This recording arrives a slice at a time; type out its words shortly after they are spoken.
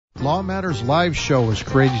Law Matters Live show is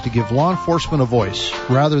created to give law enforcement a voice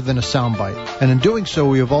rather than a soundbite. And in doing so,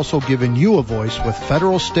 we have also given you a voice with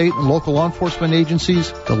federal, state, and local law enforcement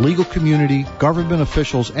agencies, the legal community, government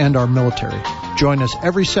officials, and our military. Join us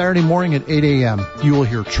every Saturday morning at 8 a.m. You will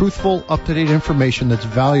hear truthful, up-to-date information that's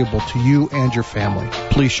valuable to you and your family.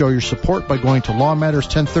 Please show your support by going to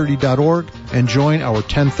lawmatters1030.org and join our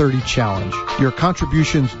 1030 Challenge. Your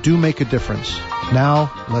contributions do make a difference.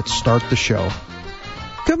 Now, let's start the show.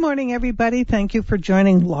 Good morning, everybody. Thank you for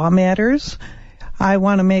joining Law Matters. I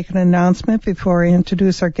want to make an announcement before I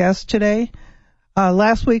introduce our guest today.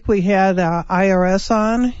 Last week we had IRS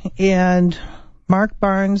on, and Mark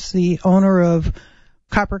Barnes, the owner of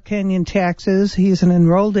Copper Canyon Taxes, he's an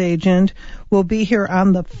enrolled agent, will be here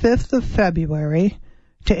on the 5th of February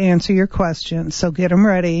to answer your questions. So get him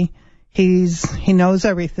ready. He knows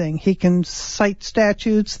everything. He can cite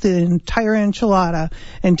statutes, the entire enchilada.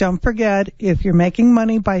 And don't forget, if you're making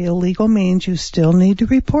money by illegal means, you still need to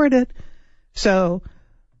report it. So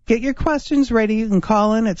get your questions ready. You can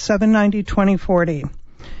call in at 790-2040.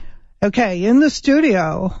 Okay, in the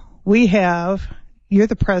studio, we have, you're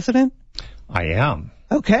the president? I am.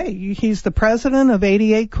 Okay, he's the president of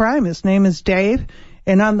 88 Crime. His name is Dave.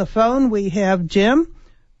 And on the phone, we have Jim,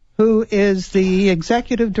 who is the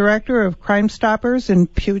executive director of Crime Stoppers in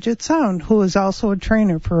Puget Sound, who is also a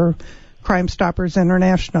trainer for Crime Stoppers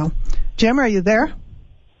International. Jim, are you there?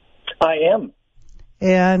 I am.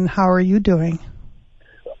 And how are you doing?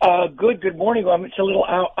 Good. Good morning. It's a little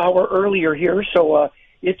hour earlier here, so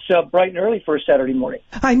it's bright and early for a Saturday morning.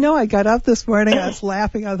 I know. I got up this morning. I was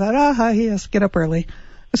laughing. I thought, he has to get up early.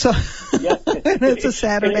 So yeah, it's a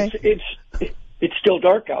Saturday. It's still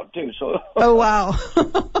dark out too. So. Oh wow.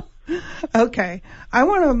 Okay. I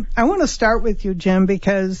want to start with you, Jim,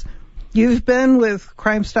 because you've been with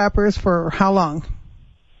Crime Stoppers for how long?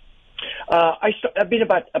 I've been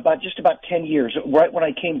about 10 years. Right when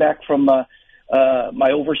I came back from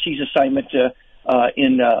my overseas assignment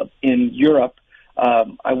in Europe,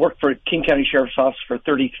 I worked for King County Sheriff's Office for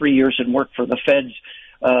 33 years and worked for the feds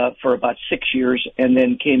for about 6 years, and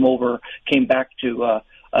then came back to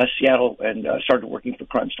Seattle and started working for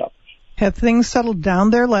Crime Stoppers. Have things settled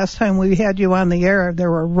down there? Last time we had you on the air,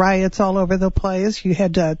 there were riots all over the place. You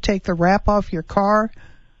had to take the wrap off your car.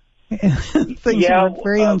 Things were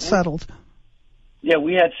very unsettled.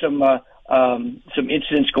 We had some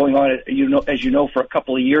incidents going on, as you know, for a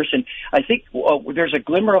couple of years, and I think there's a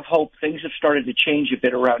glimmer of hope. Things have started to change a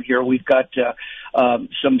bit around here. We've got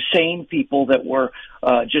some sane people that were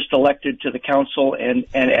just elected to the council and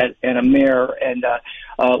a mayor, and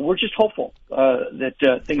we're just hopeful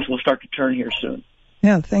that things will start to turn here soon.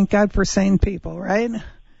 Yeah, thank God for sane people, right?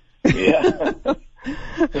 Yeah.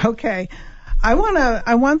 Okay. I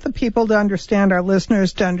want the people to understand, our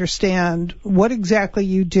listeners to understand what exactly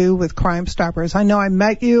you do with Crime Stoppers. I know I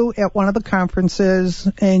met you at one of the conferences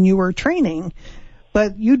and you were training,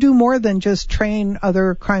 but you do more than just train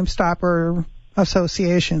other Crime Stopper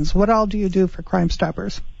associations. What all do you do for Crime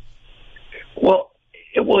Stoppers? Well,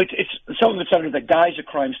 it's some of it's under the guise of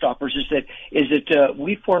Crime Stoppers. Is that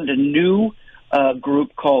we formed a new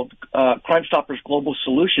group called Crime Stoppers Global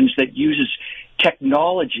Solutions that uses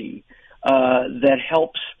technology that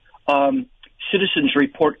helps citizens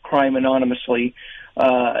report crime anonymously,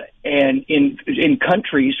 and in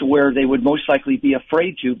countries where they would most likely be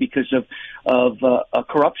afraid to because of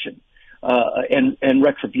corruption and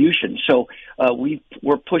retribution. So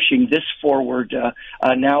we're pushing this forward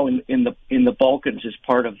now in the Balkans as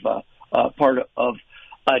part of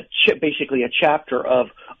basically a chapter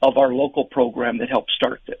of our local program that helped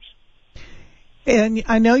start this. And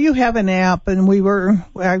I know you have an app, and we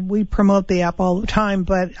promote the app all the time,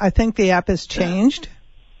 but I think the app has changed.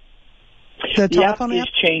 The app is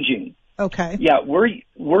changing. Okay. Yeah,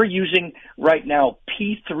 we're using right now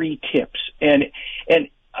P3 Tips, and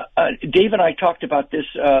Dave and I talked about this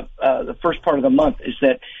the first part of the month. Is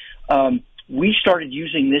that we started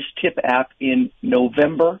using this tip app in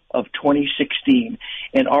November of 2016,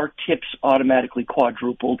 and our tips automatically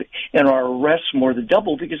quadrupled, and our arrests more than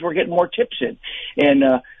doubled because we're getting more tips in. And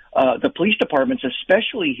the police departments,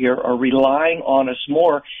 especially here, are relying on us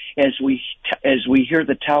more as we hear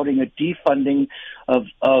the touting of defunding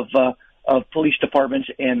of police departments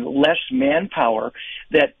and less manpower,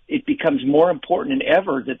 that it becomes more important than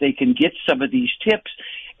ever that they can get some of these tips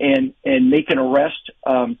and make an arrest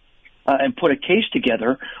and put a case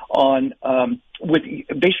together on with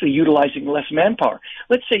basically utilizing less manpower.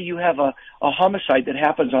 Let's say you have a homicide that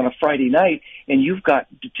happens on a Friday night, and you've got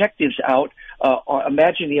detectives out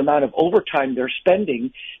Imagine the amount of overtime they're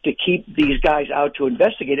spending to keep these guys out to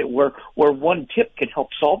investigate it, where one tip can help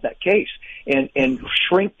solve that case and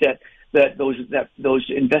shrink those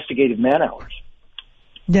investigative man hours.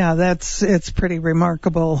 Yeah, it's pretty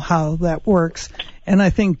remarkable how that works. And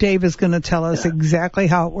I think Dave is going to tell us exactly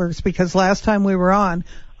how it works, because last time we were on,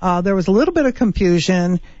 there was a little bit of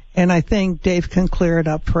confusion, and I think Dave can clear it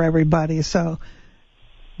up for everybody. So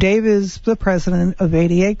Dave is the president of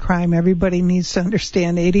 88 Crime. Everybody needs to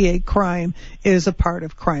understand 88 Crime is a part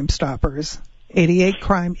of Crime Stoppers. 88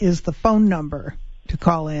 Crime is the phone number to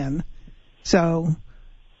call in. So,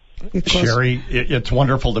 Sherry, it's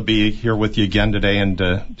wonderful to be here with you again today and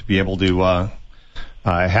to be able to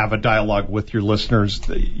have a dialogue with your listeners.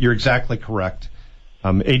 You're exactly correct.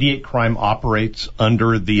 88 Crime operates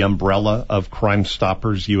under the umbrella of Crime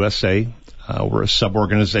Stoppers USA. We're a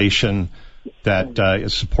sub-organization that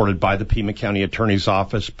is supported by the Pima County Attorney's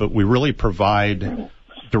Office, but we really provide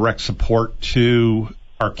direct support to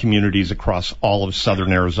our communities across all of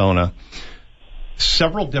southern Arizona.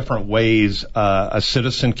 Several different ways a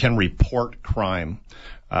citizen can report crime.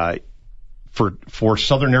 For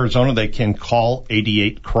southern Arizona, they can call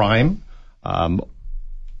 88 Crime.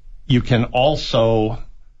 You can also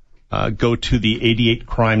go to the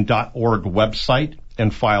 88crime.org website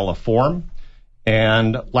and file a form.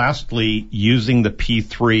 And lastly, using the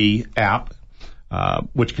P3 app,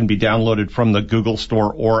 which can be downloaded from the Google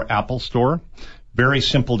Store or Apple Store. Very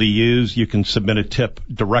simple to use. You can submit a tip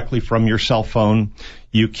directly from your cell phone.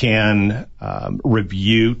 You can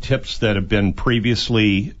review tips that have been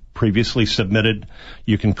previously submitted.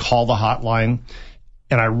 You can call the hotline.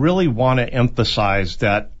 And I really want to emphasize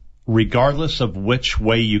that regardless of which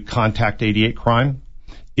way you contact 88 Crime,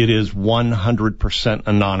 it is 100%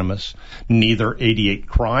 anonymous. Neither 88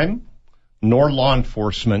 Crime nor law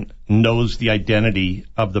enforcement knows the identity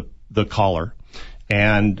of the caller.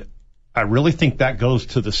 And I really think that goes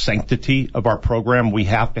to the sanctity of our program. We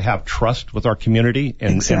have to have trust with our community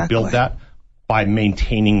and build that by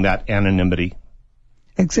maintaining that anonymity.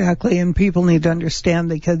 Exactly, and people need to understand,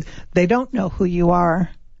 because they don't know who you are.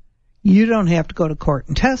 You don't have to go to court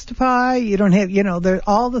and testify. You don't have, there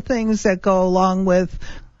all the things that go along with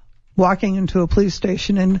walking into a police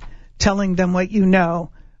station and telling them what you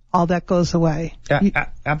know. All that goes away.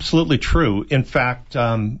 Absolutely true. In fact,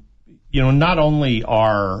 not only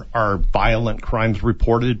are violent crimes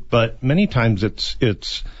reported, but many times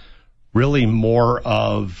it's really more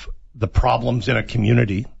of the problems in a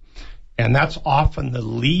community. And that's often the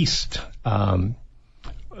least.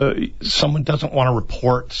 Someone doesn't want to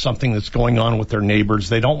report something that's going on with their neighbors.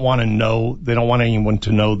 They don't want to know. They don't want anyone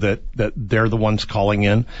to know that they're the ones calling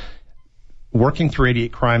in. Working through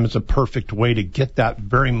 88 Crime is a perfect way to get that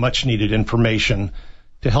very much needed information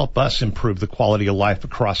to help us improve the quality of life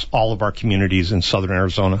across all of our communities in southern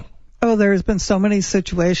Arizona. Oh, there's been so many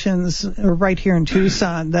situations right here in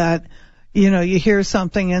Tucson that, you hear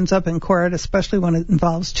something ends up in court, especially when it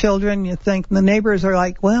involves children. You think the neighbors are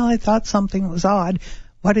like, well, I thought something was odd.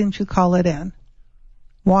 Why didn't you call it in?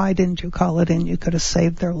 Why didn't you call it in? You could have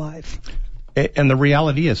saved their life. And the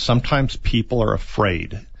reality is sometimes people are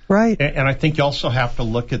afraid. Right. And I think you also have to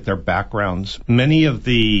look at their backgrounds. Many of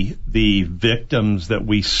the victims that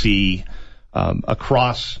we see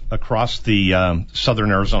across the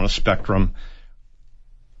southern Arizona spectrum,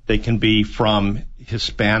 they can be from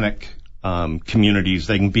Hispanic communities.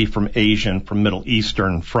 They can be from Asian, from Middle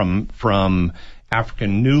Eastern, from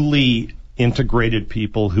African, newly integrated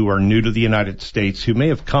people who are new to the United States, who may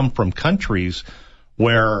have come from countries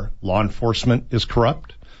where law enforcement is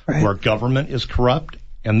corrupt, right, where government is corrupt,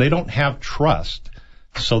 and they don't have trust.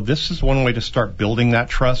 So this is one way to start building that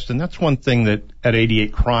trust, and that's one thing that at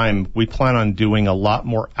 88 Crime we plan on doing a lot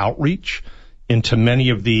more outreach into many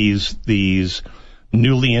of these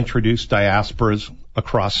newly introduced diasporas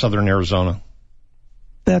across southern Arizona.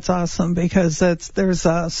 That's awesome, because there's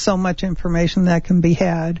so much information that can be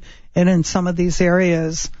had, and in some of these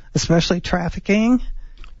areas, especially trafficking,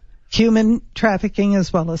 human trafficking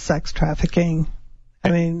as well as sex trafficking.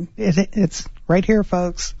 I mean, it's right here,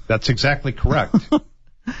 folks. That's exactly correct.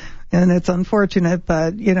 And it's unfortunate,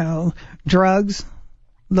 but, drugs,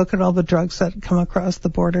 look at all the drugs that come across the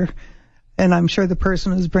border. And I'm sure the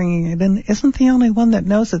person who's bringing it in isn't the only one that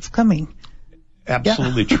knows it's coming.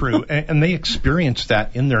 Absolutely true. And they experience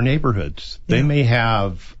that in their neighborhoods. They may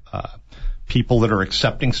have people that are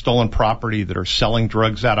accepting stolen property, that are selling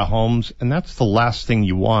drugs out of homes, and that's the last thing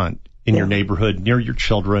you want in your neighborhood, near your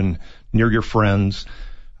children, near your friends.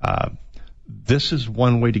 This is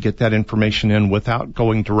one way to get that information in without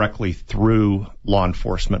going directly through law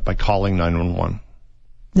enforcement by calling 911.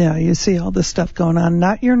 Yeah, you see all this stuff going on.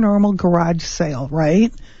 Not your normal garage sale,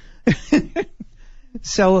 right?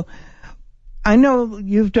 So I know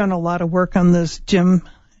you've done a lot of work on this, Jim,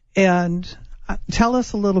 and tell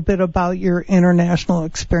us a little bit about your international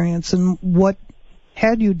experience and what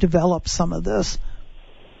had you develop some of this.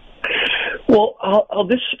 Well, how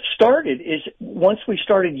this started is once we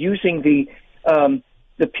started using the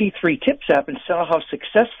P3 Tips app and saw how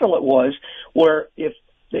successful it was, where if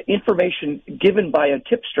the information given by a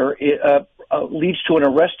tipster leads to an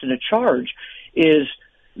arrest and a charge, is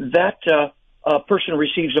that person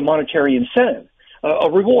receives a monetary incentive, a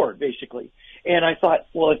reward, basically. And I thought,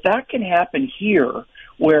 well, if that can happen here,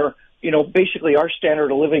 where, basically our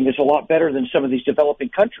standard of living is a lot better than some of these developing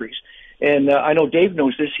countries. And I know Dave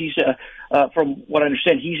knows this. He's, from what I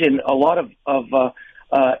understand, he's in a lot of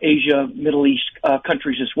Asia, Middle East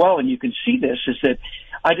countries as well. And you can see this, is that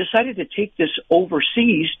I decided to take this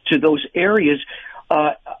overseas to those areas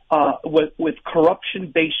with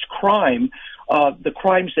corruption-based crime, the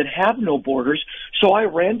crimes that have no borders. So I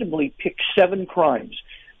randomly picked 7 crimes: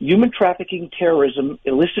 human trafficking, terrorism,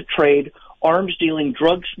 illicit trade, arms dealing,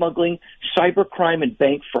 drug smuggling, cybercrime, and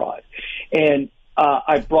bank fraud. And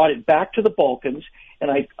I brought it back to the Balkans,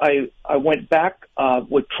 and I went back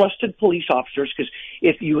with trusted police officers, because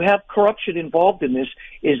if you have corruption involved in this,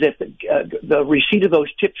 is that the receipt of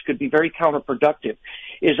those tips could be very counterproductive.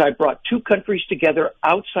 Is I brought 2 countries together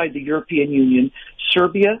outside the European Union,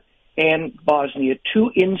 Serbia and Bosnia,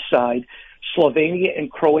 2 inside, Slovenia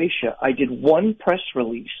and Croatia. I did 1 press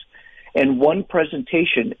release and 1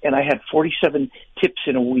 presentation, and I had 47 tips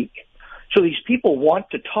in a week. So these people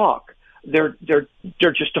want to talk. They're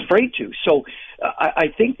just afraid to. So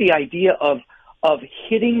I think the idea of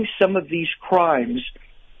hitting some of these crimes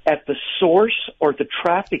at the source or the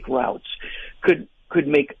traffic routes could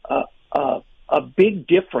make a big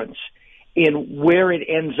difference in where it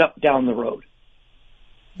ends up down the road.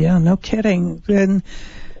 Yeah, no kidding. And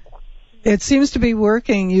it seems to be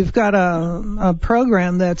working. You've got a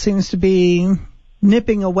program that seems to be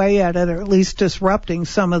nipping away at it, or at least disrupting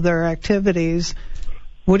some of their activities.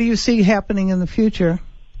 What do you see happening in the future?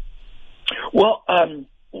 Well,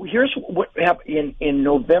 here's what happened in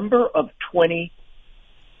November of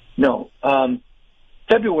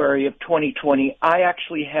February of 2020. I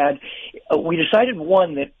actually we decided,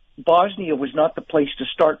 one, that Bosnia was not the place to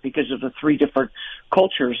start because of the 3 different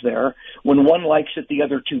cultures there. When one likes it, the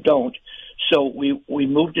other 2 don't. So we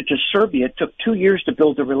moved it to Serbia. It took 2 years to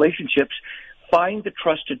build the relationships, find the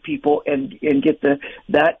trusted people, and get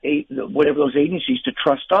whatever those agencies to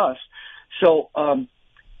trust us. So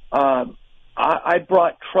I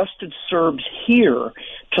brought trusted Serbs here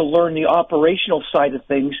to learn the operational side of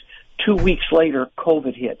things. 2 weeks later,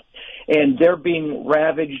 COVID hit, and they're being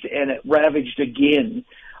ravaged, and it ravaged again.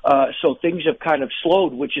 So things have kind of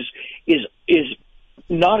slowed, which is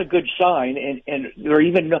not a good sign. And there are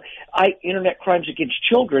even internet crimes against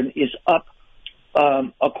children is up.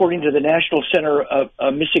 According to the National Center of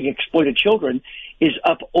Missing Exploited Children, is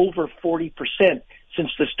up over 40% since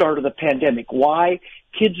the start of the pandemic. Why?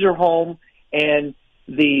 Kids are home, and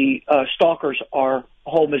the stalkers are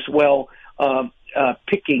home as well,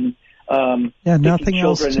 picking nothing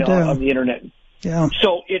else to do on the internet. Yeah.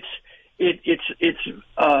 So it's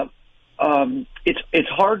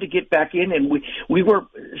hard to get back in, and we were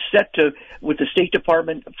set to with the State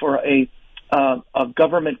Department for a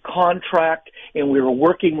government contract, and we were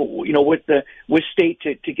working, with state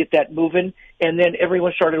to get that moving. And then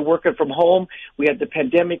everyone started working from home. We had the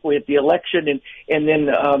pandemic, we had the election, and then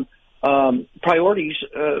priorities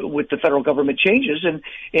with the federal government changes,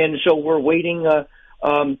 and so we're waiting.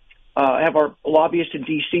 Have our lobbyist in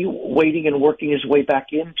D.C. waiting and working his way back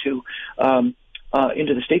into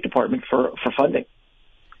the State Department for funding.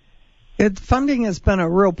 Funding has been a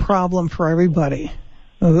real problem for everybody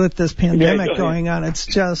with this pandemic going on. It's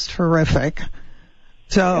just horrific.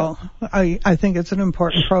 So I think it's an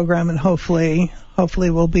important program, and hopefully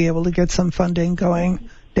we'll be able to get some funding going.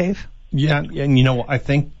 Dave? Yeah, and I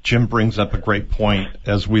think Jim brings up a great point.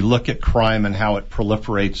 As we look at crime and how it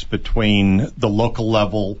proliferates between the local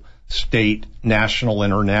level, state, national,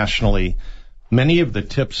 internationally, many of the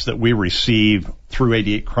tips that we receive through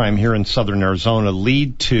 88 Crime here in Southern Arizona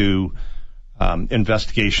lead to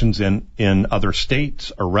investigations in other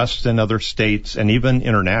states, arrests in other states, and even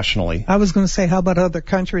internationally. I was going to say, how about other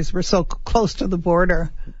countries? We're so close to the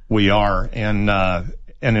border. We are, and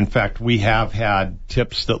in fact, we have had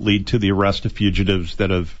tips that lead to the arrest of fugitives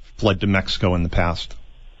that have fled to Mexico in the past.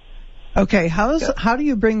 Okay, how do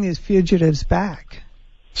you bring these fugitives back?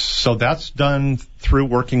 So that's done through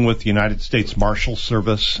working with the United States Marshal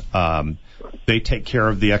Service. They take care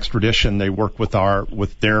of the extradition. They work with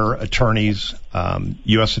their attorneys,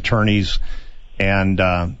 U.S. attorneys, and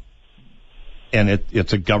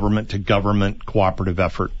it's a government-to-government cooperative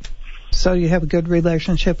effort. So you have a good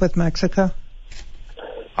relationship with Mexico?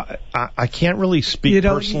 I can't really speak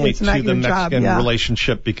personally to the Mexican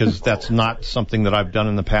relationship because that's not something that I've done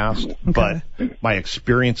in the past. Okay. But my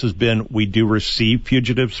experience has been we do receive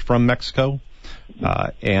fugitives from Mexico,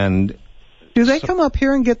 and do they come up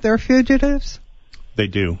here and get their fugitives? They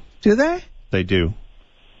do. Do they? They do.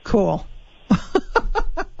 Cool.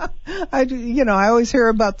 I always hear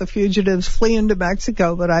about the fugitives fleeing to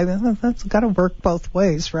Mexico, but that's got to work both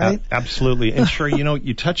ways, right? Absolutely. And sure,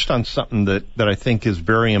 you touched on something that I think is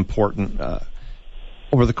very important.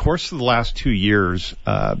 Over the course of the last 2 years,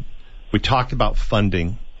 we talked about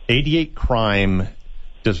funding. 88 Crime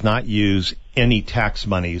does not use any tax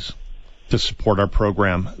monies to support our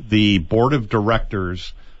program. The board of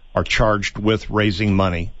directors are charged with raising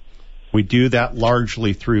money. We do that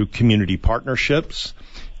largely through community partnerships.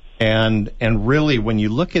 And really, when you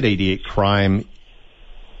look at 88 Crime,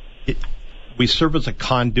 we serve as a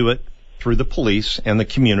conduit through the police and the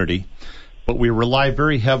community, but we rely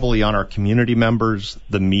very heavily on our community members,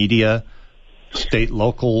 the media, state,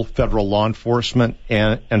 local, federal law enforcement,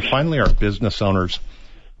 and finally our business owners.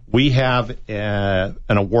 We have an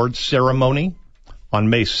awards ceremony on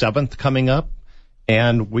May 7th coming up,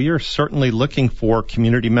 and we are certainly looking for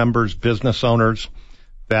community members, business owners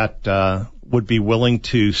that would be willing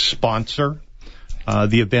to sponsor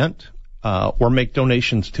the event or make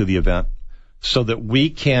donations to the event so that we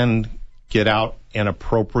can get out and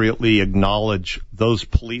appropriately acknowledge those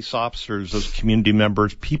police officers, those community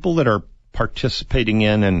members, people that are participating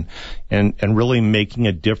in and really making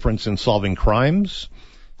a difference in solving crimes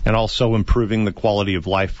and also improving the quality of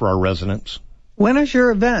life for our residents. When is your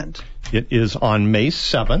event? It is on May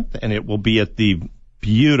 7th, and it will be at the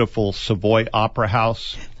beautiful Savoy Opera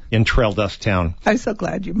House in Trail Dust Town. I'm so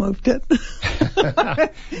glad you moved it.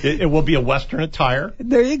 It will be a Western attire.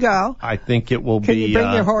 There you go. I think it will be... Can you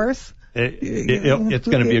bring your horse? It's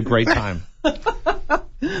going to be a great time.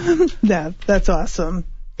 That's awesome.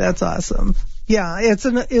 That's awesome. Yeah, it's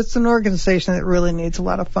an organization that really needs a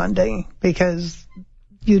lot of funding because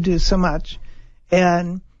you do so much.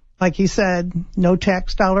 And like you said, no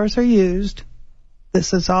tax dollars are used.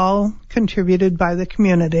 This is all contributed by the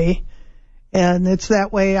community. And it's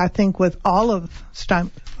that way, I think, with all of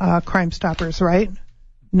Crime Stoppers, right?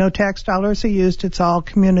 No tax dollars are used. It's all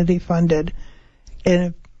community funded.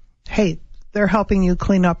 And, hey, they're helping you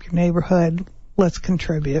clean up your neighborhood. Let's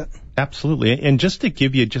contribute. Absolutely. And just to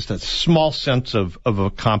give you just a small sense of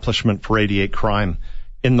accomplishment for 88 Crime,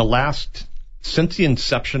 since the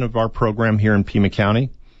inception of our program here in Pima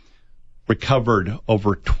County, recovered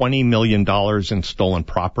over $20 million in stolen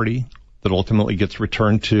property that ultimately gets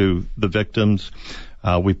returned to the victims.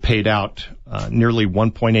 We paid out nearly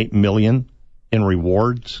 $1.8 million in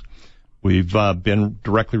rewards. We've been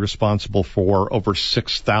directly responsible for over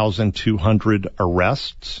 6,200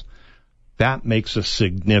 arrests. That makes a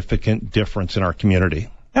significant difference in our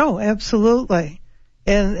community. Oh, absolutely.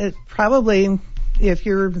 And it probably, if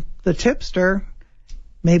you're the tipster,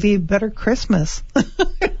 maybe better Christmas.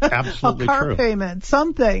 Absolutely a car true. payment,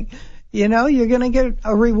 something. You're going to get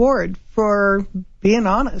a reward for being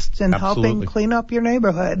honest and helping clean up your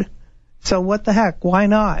neighborhood. So what the heck? Why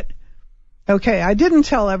not? Okay, I didn't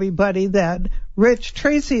tell everybody that Rich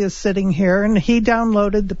Tracy is sitting here and he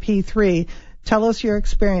downloaded the P3. Tell us your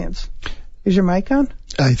experience. Is your mic on?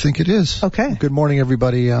 I think it is. Okay. Good morning,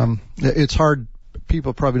 everybody. It's hard.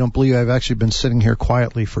 People probably don't believe I've actually been sitting here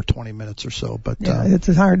quietly for 20 minutes or so. But yeah, it's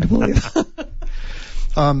hard to believe.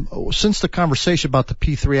 Since the conversation about the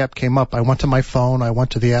P3 app came up, I went to my phone, I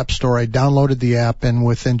went to the App Store, I downloaded the app, and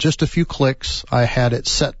within just a few clicks, I had it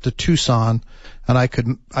set to Tucson, and I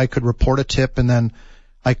could report a tip, and then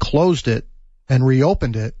I closed it and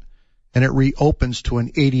reopened it, and it reopens to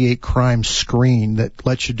an 88 Crime screen that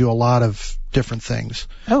lets you do a lot of different things.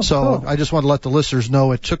 Oh, so cool. I just want to let the listeners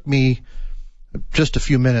know it took me just a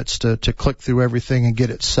few minutes to click through everything and get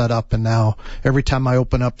it set up, and now every time I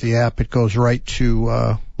open up the app, it goes right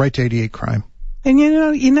to 88 Crime. And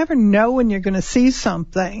you never know when you're going to see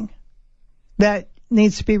something that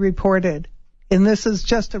needs to be reported, and this is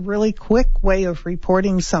just a really quick way of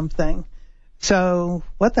reporting something. So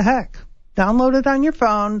what the heck? Download it on your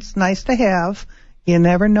phone. It's nice to have. You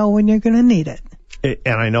never know when you're going to need it.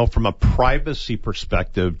 And I know from a privacy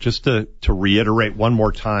perspective, just to reiterate one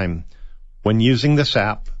more time, when using this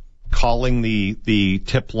app, calling the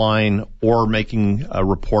tip line or making a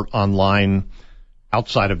report online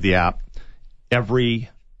outside of the app, every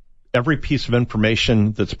every piece of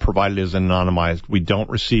information that's provided is anonymized. We don't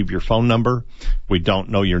receive your phone number. We don't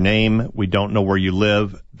know your name. We don't know where you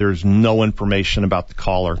live. There's no information about the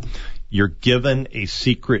caller. You're given a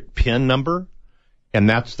secret PIN number, and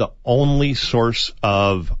that's the only source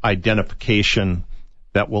of identification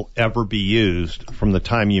that will ever be used from the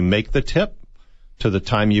time you make the tip to the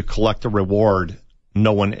time you collect the reward.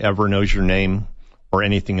 No one ever knows your name or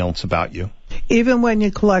anything else about you. Even when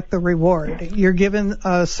you collect the reward, you're given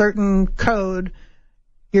a certain code.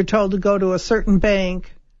 You're told to go to a certain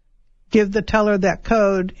bank, give the teller that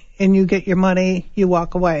code, and you get your money. You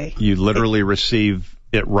walk away. You literally receive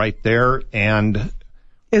it right there. And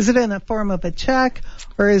is it in the form of a check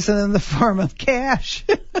or is it in the form of cash?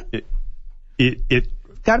 It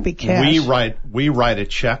got to be cash. We write a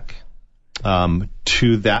check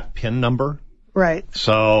to that PIN number. Right.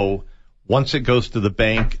 So once it goes to the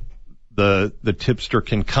bank, the tipster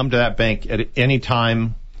can come to that bank at any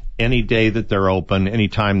time, any day that they're open, any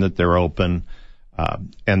time that they're open,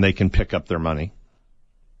 and they can pick up their money.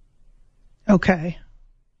 Okay.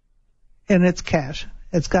 And it's cash.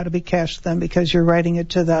 It's got to be cash then because you're writing it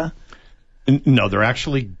to the... No, they're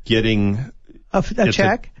actually getting... A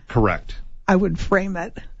check? Correct. I would frame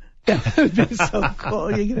it. That would be so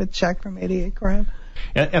cool. You get a check from 88 Crime.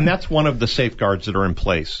 And that's one of the safeguards that are in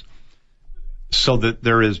place, so that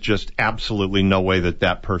there is just absolutely no way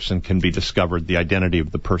that person can be discovered. The identity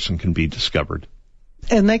of the person can be discovered.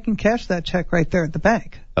 And they can cash that check right there at the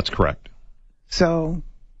bank. That's correct. So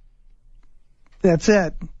that's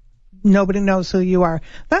it. Nobody knows who you are.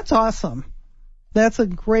 That's awesome. That's a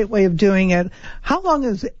great way of doing it. How long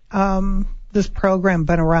has this program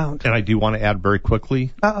been around? And I do want to add very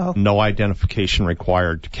quickly, no identification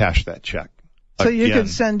required to cash that check. So you could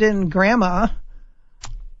send in Grandma,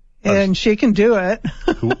 and she can do it.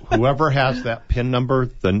 Whoever has that PIN number,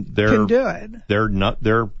 then can do it.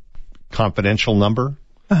 Their confidential number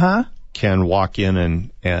can walk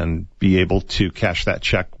in and be able to cash that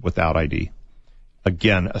check without ID.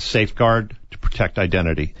 Again, a safeguard to protect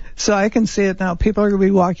identity. So I can see it now. People are going to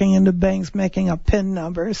be walking into banks making up PIN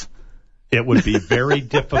numbers. It would be very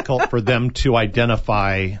difficult for them to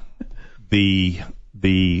identify the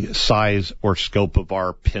size or scope of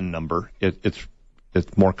our PIN number. It's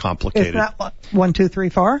more complicated. It's not 1, 2, 3,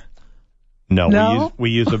 4? No,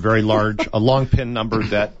 we use a very long PIN number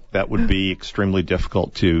that would be extremely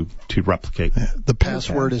difficult to replicate. The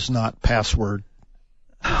password is not password.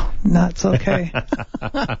 Oh, nuts. Okay.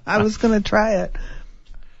 I was going to try it.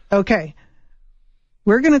 Okay.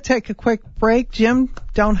 We're going to take a quick break. Jim,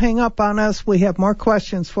 don't hang up on us. We have more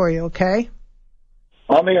questions for you, okay?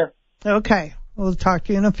 I'm here. Okay. We'll talk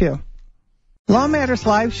to you in a few. Law Matters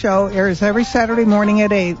Live Show airs every Saturday morning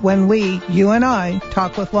at 8 when you and I,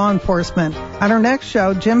 talk with law enforcement. On our next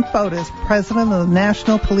show, Jim Fotis, President of the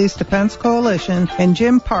National Police Defense Coalition, and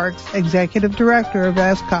Jim Parks, Executive Director of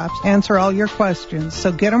ASCOPS, answer all your questions.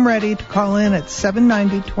 So get them ready to call in at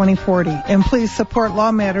 790-2040. And please support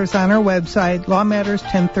Law Matters on our website,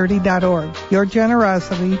 lawmatters1030.org. Your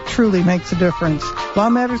generosity truly makes a difference. Law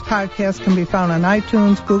Matters podcast can be found on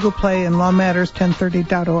iTunes, Google Play, and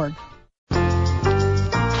lawmatters1030.org.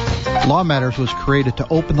 Law Matters was created to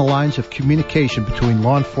open the lines of communication between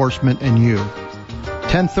law enforcement and you.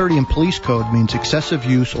 1030 in Police Code means excessive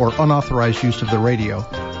use or unauthorized use of the radio,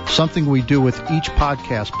 something we do with each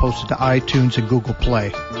podcast posted to iTunes and Google Play.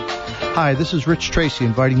 Hi, this is Rich Tracy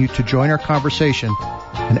inviting you to join our conversation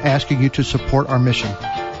and asking you to support our mission.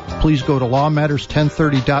 Please go to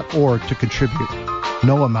lawmatters1030.org to contribute.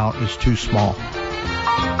 No amount is too small.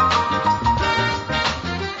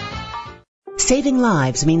 Saving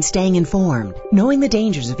lives means staying informed. Knowing the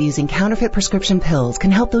dangers of using counterfeit prescription pills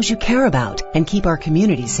can help those you care about and keep our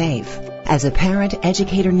community safe. As a parent,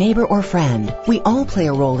 educator, neighbor, or friend, we all play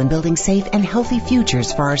a role in building safe and healthy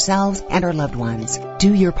futures for ourselves and our loved ones.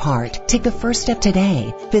 Do your part. Take the first step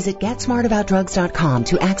today. Visit GetSmartAboutDrugs.com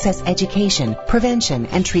to access education, prevention,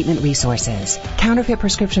 and treatment resources. Counterfeit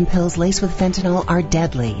prescription pills laced with fentanyl are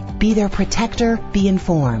deadly. Be their protector. Be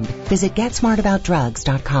informed. Visit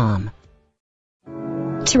GetSmartAboutDrugs.com.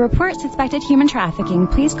 To report suspected human trafficking,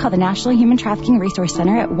 please call the National Human Trafficking Resource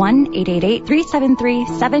Center at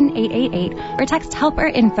 1-888-373-7888 or text help or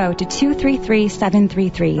info to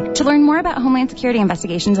 233-733. To learn more about Homeland Security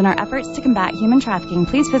investigations and our efforts to combat human trafficking,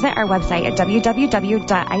 please visit our website at www.ice.gov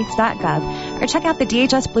or check out the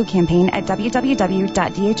DHS Blue Campaign at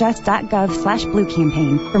www.dhs.gov/Blue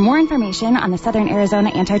Campaign. For more information on the Southern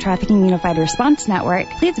Arizona Anti-Trafficking Unified Response Network,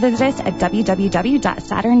 please visit us at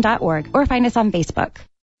www.saturn.org or find us on Facebook.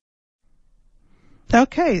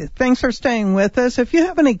 Okay, thanks for staying with us. If you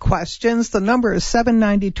have any questions, the number is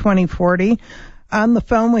 790-2040. On the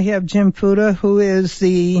phone, we have Jim Fuda, who is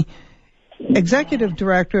the Executive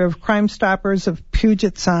Director of Crime Stoppers of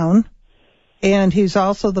Puget Sound, and he's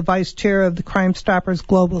also the Vice Chair of the Crime Stoppers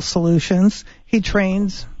Global Solutions. He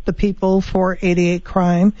trains the people for 88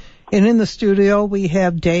 Crime. And in the studio, we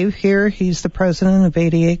have Dave here. He's the president of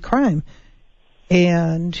 88 Crime.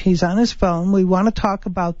 And he's on his phone. We want to talk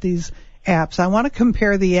about these apps. I want to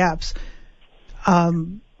compare the apps.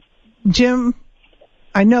 Jim,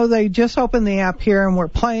 I know they just opened the app here and we're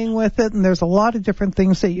playing with it, and there's a lot of different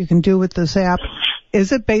things that you can do with this app.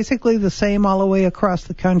 Is it basically the same all the way across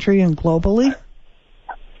the country and globally?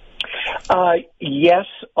 Yes,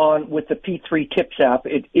 with the P3 Tips app,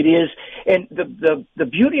 it is. And the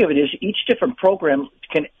beauty of it is each different program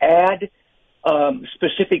can add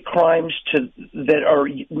specific crimes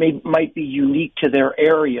that might be unique to their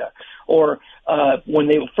area. Or when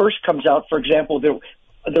they first comes out, for example,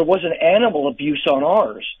 there was an animal abuse on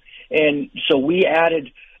ours, and so we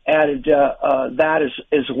added that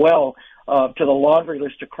as well to the laundry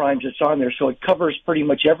list of crimes that's on there. So it covers pretty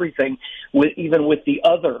much everything, even with the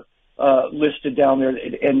other listed down there,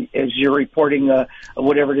 and as you're reporting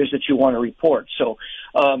whatever it is that you want to report. So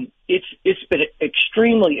it's been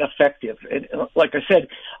extremely effective. And like I said,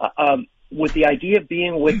 with the idea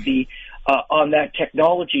being with the on that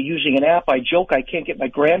technology using an app, I joke I can't get my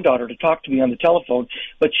granddaughter to talk to me on the telephone,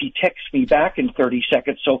 but she texts me back in 30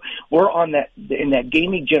 seconds. So we're in that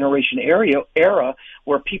gaming generation era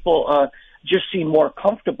where people just seem more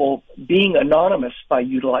comfortable being anonymous by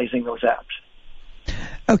utilizing those apps.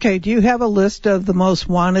 Okay, do you have a list of the most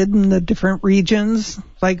wanted in the different regions?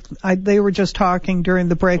 Like they were just talking during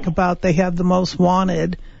the break about they have the most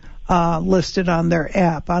wanted listed on their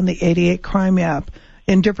app, on the 88 Crime app.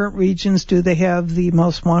 In different regions, do they have the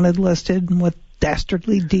most wanted listed and what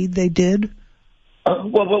dastardly deed they did?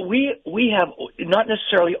 Well, what we have, not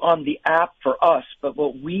necessarily on the app for us, but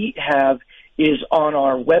what we have is on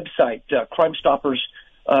our website,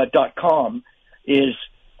 crimestoppers.com, is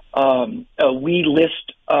we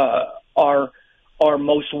list our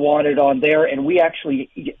most wanted on there, and we actually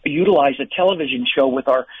utilize a television show with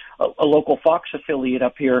a local Fox affiliate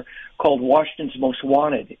up here called Washington's Most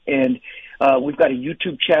Wanted, and we've got a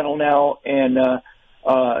YouTube channel now, and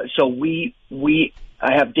so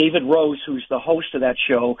I have David Rose, who's the host of that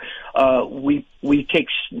show. We take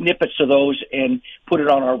snippets of those and put it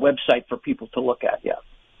on our website for people to look at. Yeah.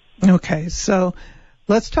 Okay, so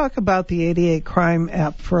let's talk about the 88 Crime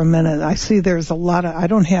app for a minute. I see there's a lot of, I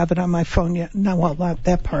don't have it on my phone yet. No, well, not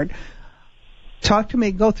that part. Talk to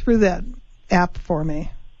me, go through that app for me.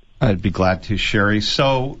 I'd be glad to, Sherry.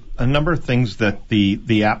 So a number of things that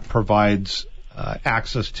the app provides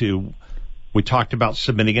access to. We talked about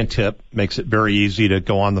submitting a tip. Makes it very easy to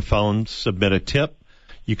go on the phone, submit a tip.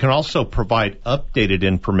 You can also provide updated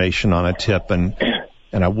information on a tip, and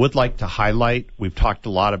I would like to highlight, we've talked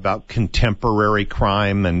a lot about contemporary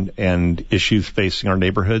crime and issues facing our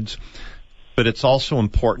neighborhoods, but it's also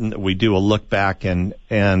important that we do a look back, and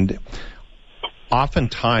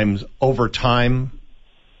oftentimes over time,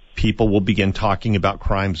 people will begin talking about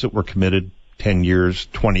crimes that were committed 10 years,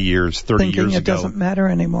 20 years, 30 years ago. Thinking it doesn't matter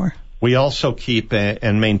anymore. We also keep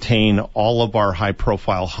and maintain all of our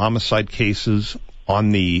high-profile homicide cases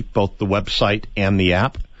on both the website and the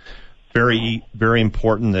app. Very, very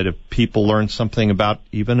important that if people learn something about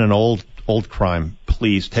even an old crime,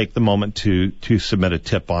 please take the moment to submit a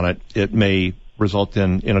tip on it. It may result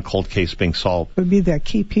in a cold case being solved. It would be that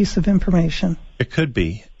key piece of information. It could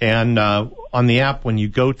be. And on the app, when you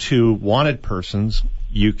go to wanted persons,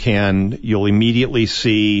 you'll immediately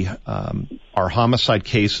see our homicide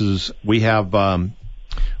cases. We have a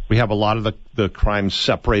lot of the crimes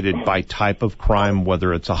separated by type of crime,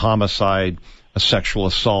 whether it's a homicide, a sexual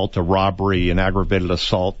assault, a robbery, an aggravated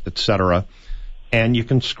assault, etc. And you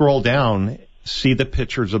can scroll down, see the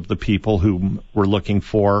pictures of the people who we're looking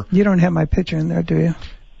for. You don't have my picture in there, do you?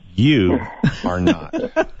 You are not.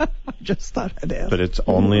 Just thought I'd ask. But it's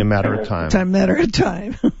only a matter of time. It's a matter of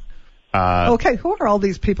time. Okay, who are all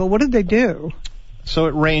these people? What did they do? So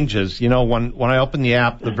it ranges. You know, when I open the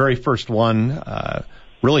app, the very first one,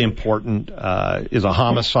 really important, is a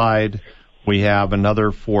homicide. We have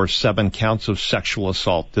another for 7 counts of sexual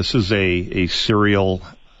assault. This is a serial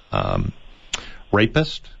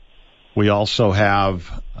rapist. We also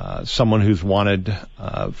have someone who's wanted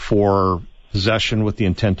for possession with the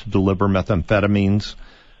intent to deliver methamphetamines.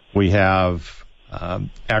 We have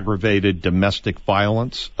aggravated domestic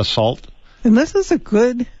violence assault. And this is a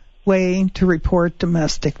good way to report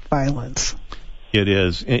domestic violence. It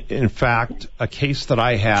is. In fact, a case that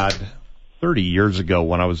I had 30 years ago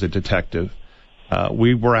when I was a detective,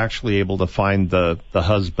 we were actually able to find the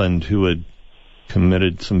husband who had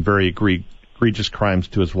committed some very egregious crimes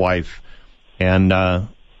to his wife, and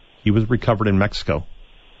he was recovered in Mexico.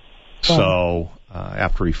 So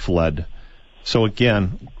after he fled, so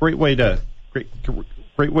again, great way to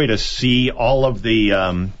see all of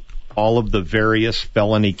the various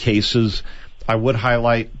felony cases. I would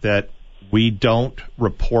highlight that we don't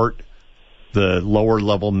report the lower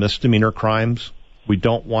level misdemeanor crimes. We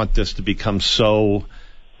don't want this to become so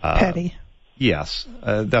petty. Yes,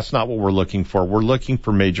 that's not what we're looking for. We're looking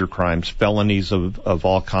for major crimes, felonies of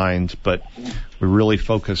all kinds, but we really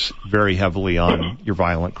focus very heavily on your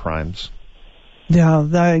violent crimes.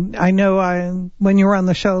 Yeah, I know when you were on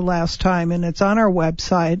the show last time, and it's on our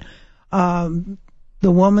website, the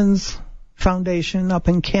Women's Foundation up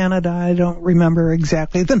in Canada, I don't remember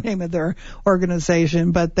exactly the name of their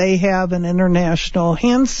organization, but they have an international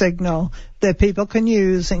hand signal that people can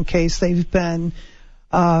use in case they've been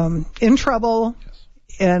in trouble. Yes.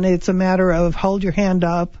 And it's a matter of hold your hand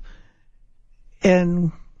up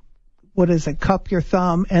and cup your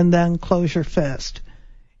thumb and then close your fist.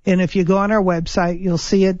 And if you go on our website, you'll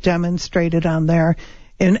see it demonstrated on there.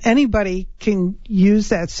 And anybody can use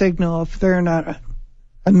that signal if they're in an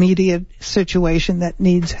immediate situation that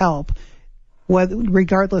needs help,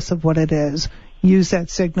 regardless of what it is. Use that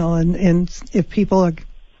signal. And if people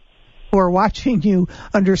who are watching you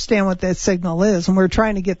understand what that signal is, and we're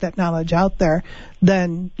trying to get that knowledge out there,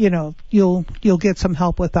 then, you'll get some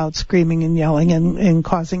help without screaming and yelling and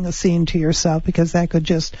causing a scene to yourself, because that could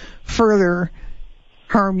just further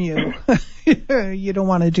harm you. You don't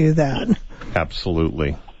want to do that.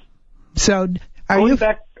 Absolutely. So,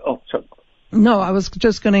 back? Oh, sorry. No, I was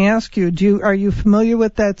just going to ask you. Are you familiar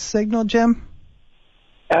with that signal, Jim?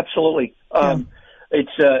 Absolutely. Yeah.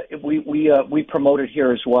 It's we promote it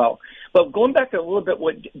here as well. But going back to a little bit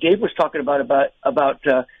what Dave was talking about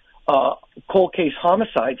cold case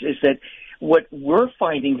homicides, is that what we're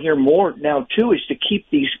finding here more now too is to keep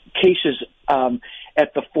these cases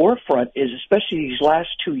at the forefront, is especially these last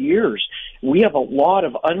 2 years. We have a lot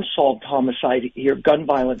of unsolved homicide here, gun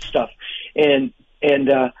violence stuff, and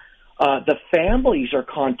the families are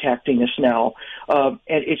contacting us now, and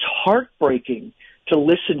it's heartbreaking to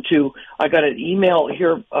listen to. I got an email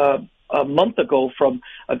here a month ago from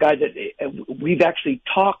a guy that we've actually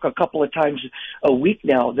talked a couple of times a week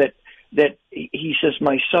now, that he says,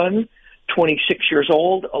 my son, 26 years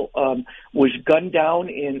old, was gunned down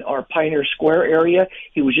in our Pioneer Square area.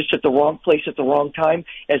 He was just at the wrong place at the wrong time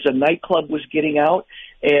as a nightclub was getting out.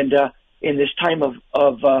 And in this time of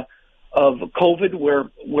COVID, where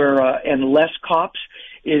and less cops,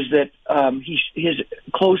 is that his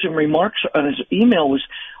closing remarks on his email was,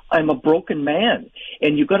 "I'm a broken man."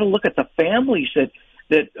 And you've got to look at the families that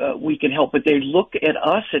we can help, but they look at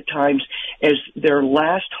us at times as their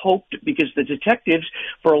last hope, because the detectives,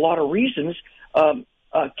 for a lot of reasons, can't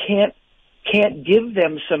give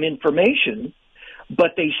them some information,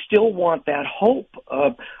 but they still want that hope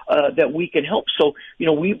that we can help. So,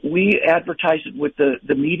 we advertise it with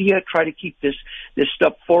the media, try to keep this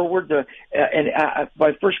stuff forward.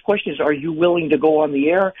 My first question is, are you willing to go on the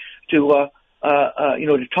air to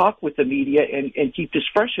talk with the media and keep this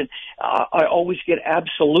fresh? And I always get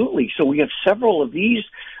absolutely. So we have several of these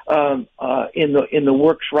in the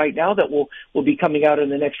works right now that will be coming out in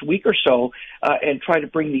the next week or so, and try to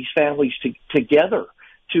bring these families together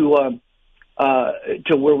to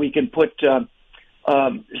where we can put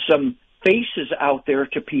some faces out there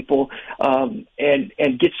to people, and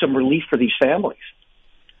get some relief for these families.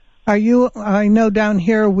 I know down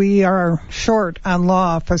here we are short on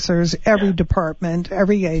law officers, every department,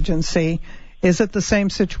 every agency. Is it the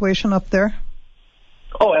same situation up there?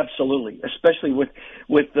 Oh, absolutely, especially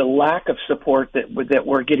with the lack of support that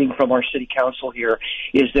we're getting from our city council here,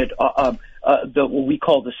 is that what we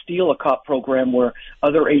call the Steal a Cop program, where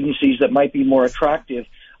other agencies that might be more attractive,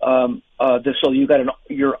 so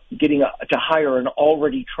you're getting to hire an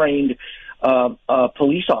already trained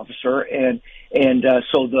police officer, and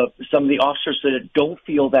so some of the officers that don't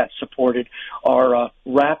feel that supported are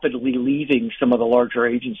rapidly leaving some of the larger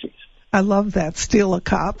agencies. I love that, Steal a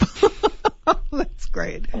Cop. That's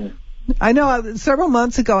great. I know several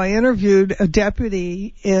months ago I interviewed a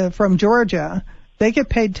deputy from Georgia. They get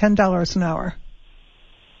paid $10 an hour.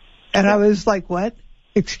 And I was like, what?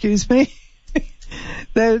 Excuse me?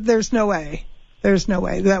 There's no way. There's no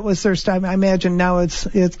way. That was their time. I imagine now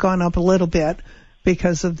it's gone up a little bit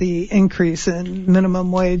because of the increase in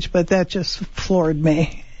minimum wage, but that just floored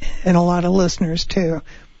me and a lot of listeners too.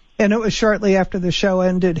 And it was shortly after the show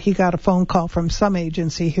ended, he got a phone call from some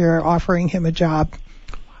agency here offering him a job.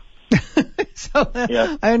 So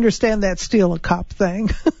yeah. I understand that Steal a Cop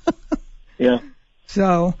thing. Yeah.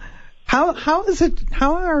 So How is it?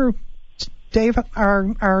 How are Dave,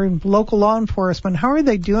 our local law enforcement? How are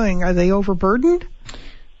they doing? Are they overburdened?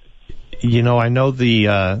 I know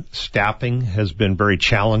the staffing has been very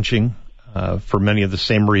challenging for many of the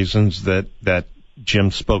same reasons that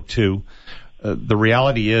Jim spoke to. The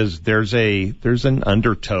reality is there's an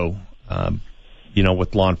undertow,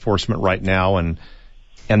 with law enforcement right now, and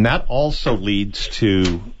that also leads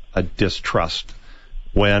to a distrust.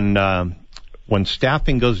 When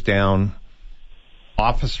staffing goes down,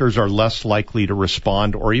 officers are less likely to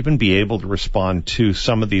respond or even be able to respond to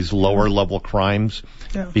some of these lower level crimes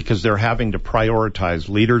because they're having to prioritize.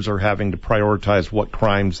 Leaders are having to prioritize what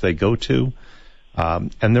crimes they go to.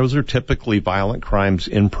 And those are typically violent crimes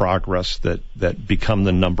in progress that become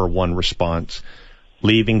the number one response,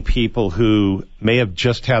 leaving people who may have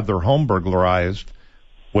just had their home burglarized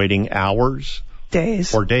waiting hours,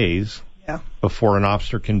 days before an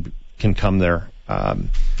officer can come there.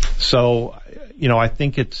 So I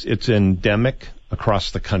think it's endemic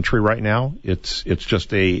across the country right now. It's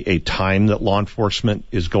just a time that law enforcement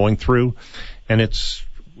is going through, and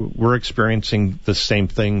we're experiencing the same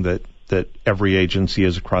thing that every agency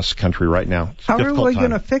is across the country right now. How are we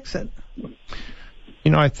going to fix it?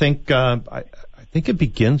 I think it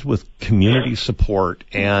begins with community support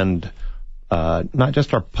and not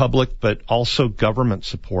just our public, but also government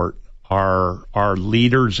support. Our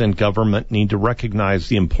leaders in government need to recognize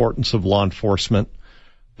the importance of law enforcement,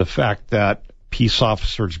 the fact that peace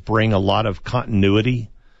officers bring a lot of continuity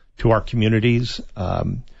to our communities.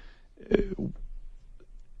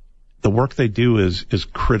 The work they do is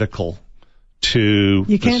critical to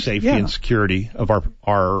the safety and security of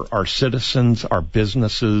our citizens, our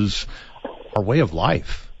businesses, our way of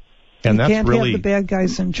life. And you can't have the bad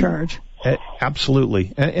guys in charge.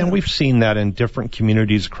 Absolutely. And we've seen that in different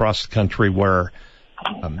communities across the country where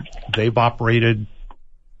they've operated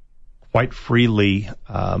quite freely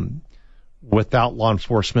without law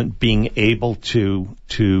enforcement being able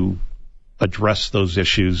to address those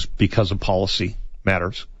issues because of policy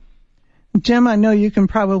matters. Jim, I know you can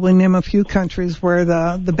probably name a few countries where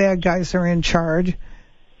the bad guys are in charge.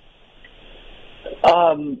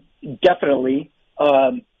 Definitely.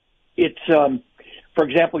 For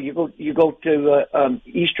example, you go to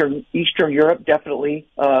Eastern Europe, definitely.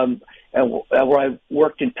 Where I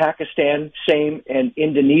worked in Pakistan, same, and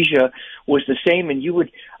Indonesia was the same. And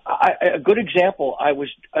a good example. I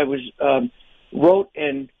wrote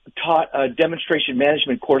and taught a demonstration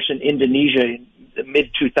management course in Indonesia in the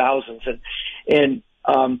mid 2000s, and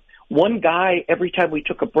one guy, every time we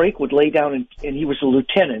took a break, would lay down, and he was a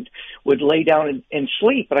lieutenant, would lay down and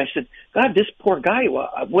sleep. And I said, God, this poor guy,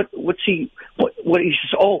 what's he? He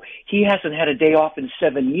says, oh, he hasn't had a day off in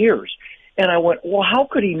 7 years. And I went, well, how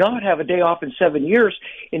could he not have a day off in 7 years?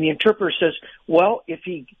 And the interpreter says, well, if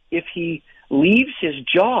he leaves his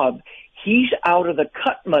job, he's out of the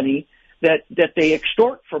cut money that they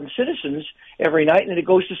extort from citizens every night, and then it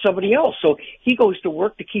goes to somebody else. So he goes to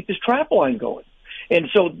work to keep his trap line going. And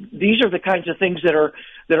so these are the kinds of things that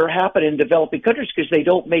are happening in developing countries because they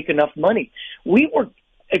don't make enough money. We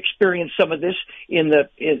experienced some of this in the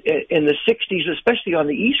 60s, especially on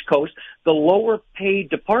the East Coast. The lower paid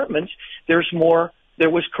departments, there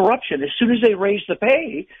was corruption. As soon as they raised the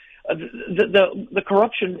pay, the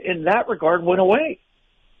corruption in that regard went away.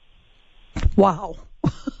 Wow.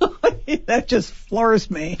 That just floors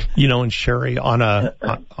me. And Sherry,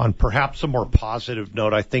 on perhaps a more positive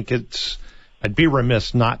note, I think I'd be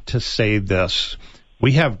remiss not to say this.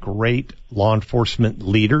 We have great law enforcement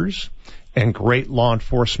leaders and great law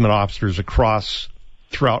enforcement officers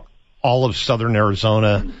throughout all of southern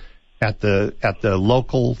Arizona at the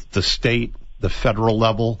local, the state, the federal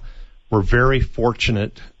level. We're very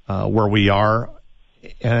fortunate where we are,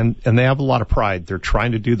 and they have a lot of pride. They're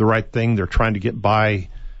trying to do the right thing. They're trying to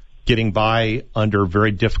getting by under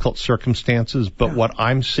very difficult circumstances. But what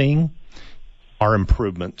I'm seeing are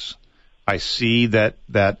improvements. I see that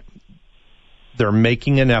they're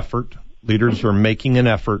making an effort. Leaders are making an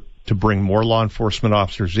effort to bring more law enforcement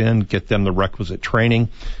officers in, get them the requisite training,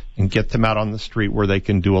 and get them out on the street where they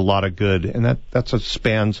can do a lot of good. And that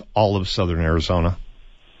spans all of southern Arizona.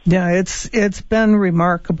 Yeah, it's been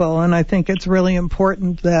remarkable, and I think it's really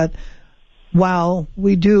important that while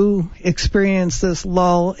we do experience this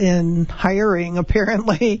lull in hiring,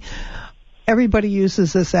 apparently, everybody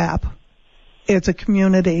uses this app. It's a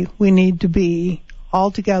community. We need to be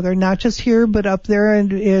all together, not just here, but up there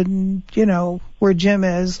in where Jim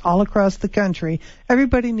is, all across the country.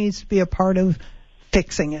 Everybody needs to be a part of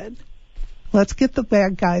fixing it. Let's get the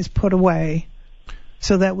bad guys put away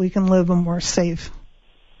so that we can live a more safe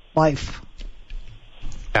life.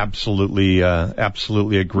 Absolutely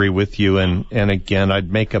agree with you. And again,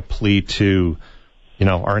 I'd make a plea to,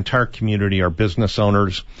 our entire community, our business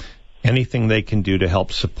owners, anything they can do to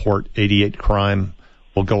help support 88 Crime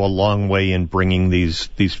will go a long way in bringing these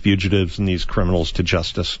fugitives and these criminals to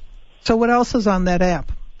justice. So what else is on that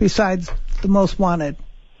app besides the most wanted?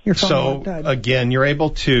 Your phone again, you're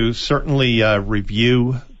able to certainly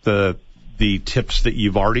review the tips that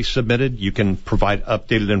you've already submitted. You can provide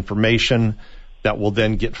updated information that will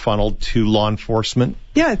then get funneled to law enforcement.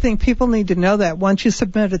 Yeah, I think people need to know that. Once you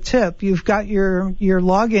submit a tip, you've got your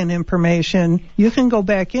login information. You can go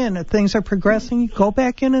back in. If things are progressing, you go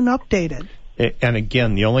back in and update it. And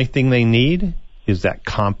again, the only thing they need is that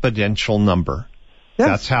confidential number. Yes.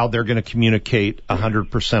 That's how they're going to communicate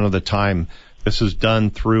 100% of the time. This is done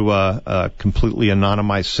through a completely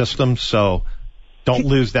anonymized system, so don't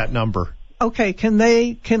lose that number. Okay, can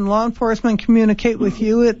law enforcement communicate with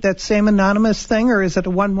you at that same anonymous thing, or is it a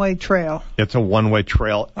one-way trail? It's a one-way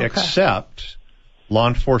trail, okay. Except law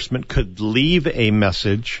enforcement could leave a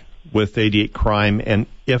message with 88 Crime, and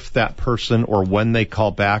if that person or when they call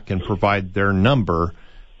back and provide their number,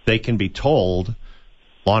 they can be told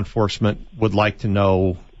law enforcement would like to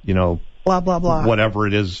know, blah, blah, blah, whatever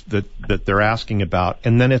it is that they're asking about.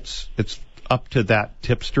 And then it's up to that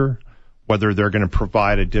tipster whether they're going to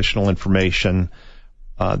provide additional information.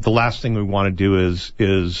 The last thing we want to do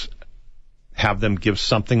is have them give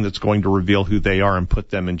something that's going to reveal who they are and put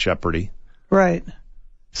them in jeopardy. Right.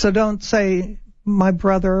 So don't say my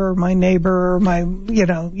brother or my neighbor or you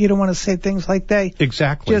don't want to say things like that.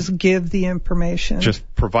 Exactly. Just give the information.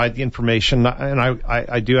 Just provide the information. And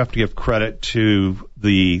I do have to give credit to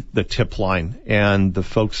the tip line and the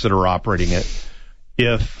folks that are operating it.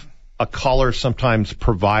 If a caller sometimes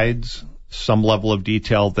provides some level of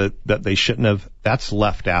detail that they shouldn't have, that's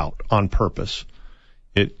left out on purpose.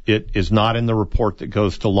 It is not in the report that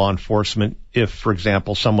goes to law enforcement. If, for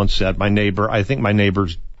example, someone said, I think my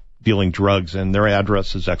neighbor's dealing drugs and their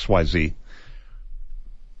address is XYZ.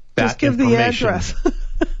 Just give the address.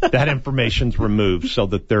 That information's removed so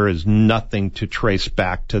that there is nothing to trace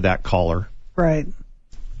back to that caller. Right.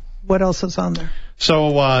 What else is on there?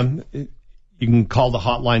 So, you can call the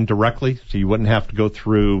hotline directly, so you wouldn't have to go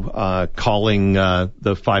through calling the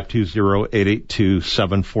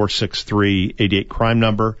 520-882-7463 88 Crime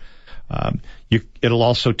number. It'll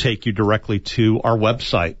also take you directly to our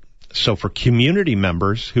website. So for community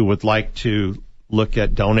members who would like to look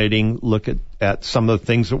at donating, look at some of the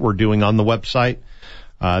things that we're doing on the website,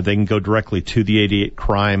 they can go directly to the 88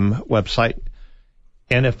 Crime website.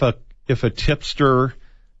 And if a tipster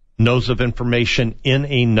knows of information in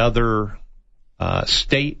another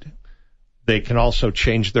state, they can also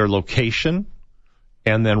change their location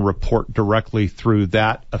and then report directly through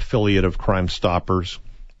that affiliate of Crime Stoppers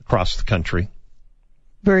across the country.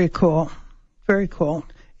 Very cool. Very cool.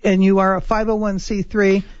 And you are a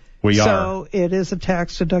 501c3. We are. So it is a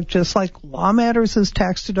tax deductible, just like Law Matters is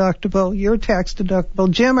tax deductible. You're tax deductible.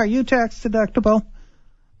 Jim, are you tax deductible?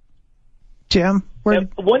 Jim?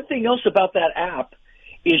 One thing else about that app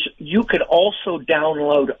is you could also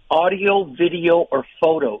download audio, video, or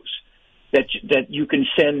photos that you can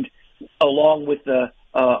send along with the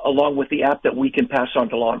app that we can pass on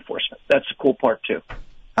to law enforcement. That's the cool part too.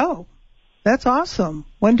 Oh, that's awesome.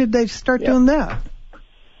 When did they start doing that?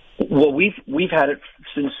 Well, we've had it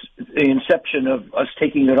since the inception of us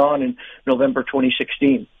taking it on in November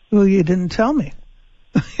 2016. Well, you didn't tell me.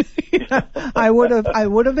 I would have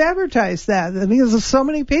advertised that, because there's so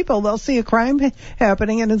many people, they'll see a crime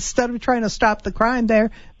happening, and instead of trying to stop the crime,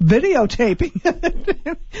 they're videotaping.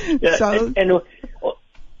 So, and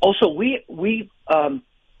also we and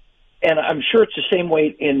I'm sure it's the same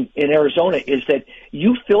way in Arizona, is that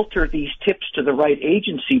you filter these tips to the right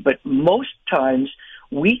agency, but most times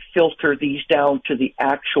we filter these down to the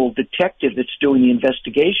actual detective that's doing the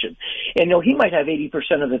investigation. And he might have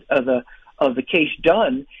 80% of the case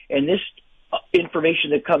done, and this information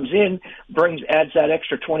that comes in adds that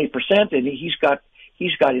extra 20%, and he's got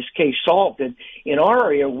his case solved. And in our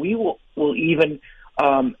area, we will even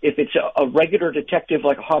if it's a regular detective,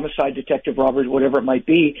 like a homicide detective, robbery, whatever it might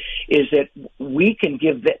be, is that we can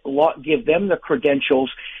give them the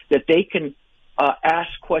credentials that they can ask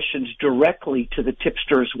questions directly to the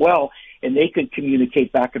tipster as well, and they can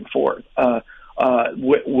communicate back and forth.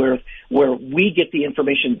 Where we get the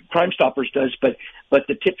information, Crime Stoppers does, but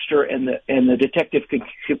the tipster and the detective can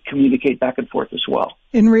communicate back and forth as well.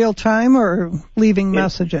 In real time or leaving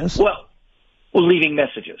messages? Well, leaving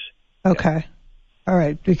messages. Okay. Yeah. All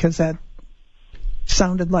right, because that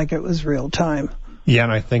sounded like it was real time. Yeah,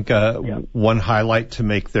 and I think one highlight to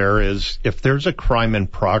make there is if there's a crime in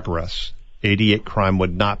progress 88 Crime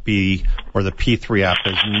would not be, or the P3 app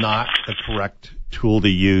is not the correct tool to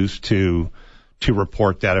use to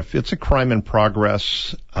report that. If it's a crime in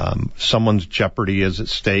progress, someone's jeopardy is at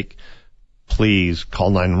stake, please call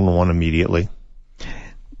 911 immediately.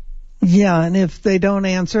 Yeah, and if they don't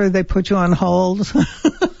answer, they put you on hold.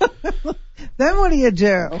 Then what do you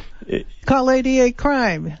do? Call 88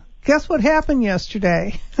 Crime. Guess what happened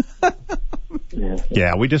yesterday?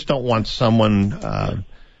 Yeah, we just don't want someone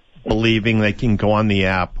believing they can go on the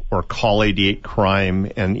app or call 88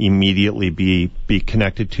 Crime and immediately be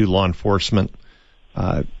connected to law enforcement.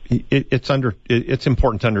 It's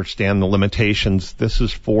important to understand the limitations. This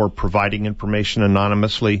is for providing information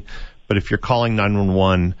anonymously, but if you're calling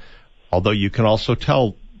 911, although you can also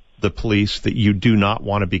tell the police that you do not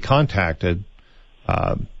want to be contacted,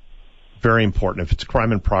 very important. If it's a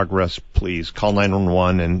crime in progress, please call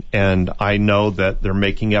 911. And I know that they're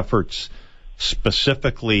making efforts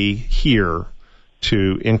specifically here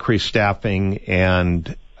to increase staffing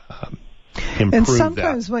and improve and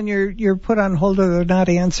sometimes that. When you're put on hold or they're not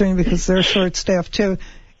answering because they're short-staffed too,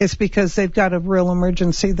 it's because they've got a real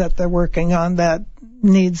emergency that they're working on that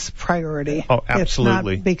needs priority. Oh,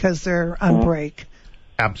 absolutely. It's not because they're on break.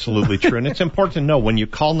 Absolutely true. And it's important to know when you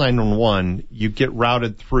call 911, you get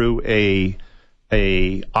routed through a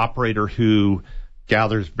operator who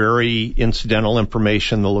gathers very incidental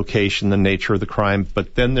information, the location, the nature of the crime,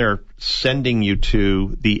 but then they're sending you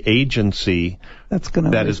to the agency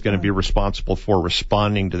that is going to be responsible for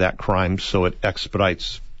responding to that crime, so it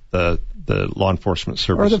expedites the law enforcement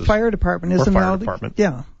services. Or the fire department. Or fire department.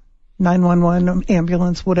 Yeah. 911,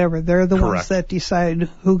 ambulance, whatever. They're the Correct. ones that decide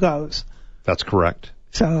who goes. That's correct.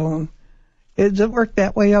 So, does it work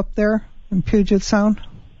that way up there in Puget Sound?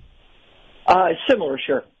 Similar,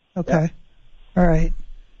 sure. Okay. Yeah. All right.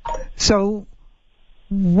 So,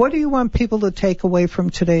 what do you want people to take away from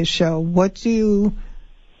today's show?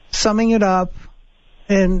 Summing it up,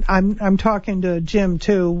 and I'm talking to Jim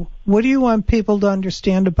too, what do you want people to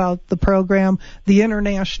understand about the program, the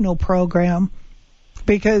international program?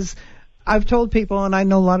 Because I've told people, and I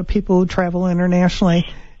know a lot of people who travel internationally,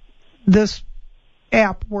 this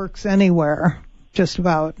app works anywhere, just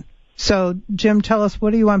about. So, Jim, tell us,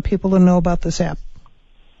 what do you want people to know about this app?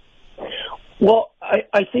 Well,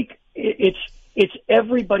 I think it's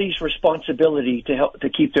everybody's responsibility to help to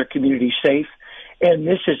keep their community safe, and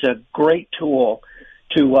this is a great tool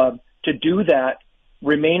to do that,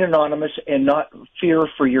 remain anonymous, and not fear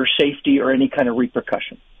for your safety or any kind of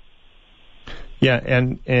repercussion. Yeah,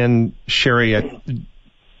 and Sherry,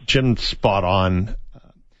 Jim's spot on.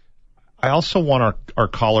 I also want our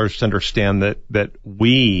callers to understand that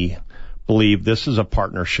we believe this is a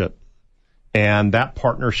partnership, and that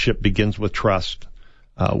partnership begins with trust.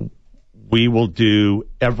 We will do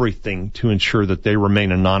everything to ensure that they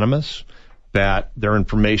remain anonymous, that their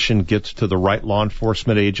information gets to the right law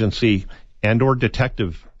enforcement agency and or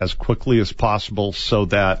detective as quickly as possible so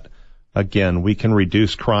that, again, we can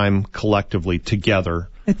reduce crime collectively together.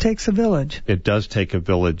 It takes a village. It does take a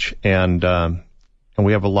village, and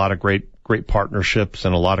we have a lot of great partnerships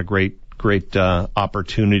and a lot of great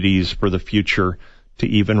opportunities for the future to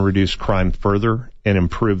even reduce crime further and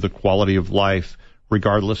improve the quality of life,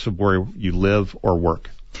 regardless of where you live or work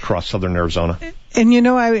across southern Arizona. And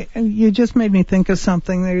you just made me think of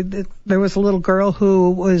something. There was a little girl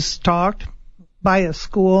who was stalked by a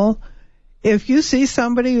school. If you see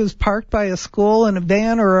somebody who's parked by a school in a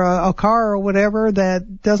van or a car or whatever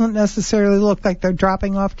that doesn't necessarily look like they're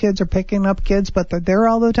dropping off kids or picking up kids, but they're there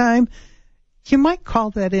all the time, you might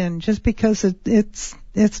call that in just because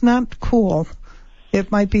it's not cool. It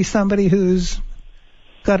might be somebody who's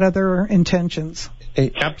got other intentions.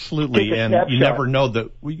 Absolutely, and you never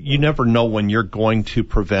know when you're going to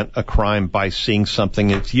prevent a crime by seeing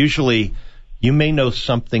something. It's usually you may know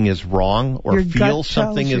something is wrong or Your feel gut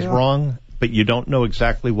something tells is you. wrong, but you don't know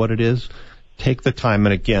exactly what it is. Take the time,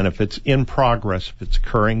 and again, if it's in progress, if it's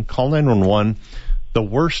occurring, call 911. The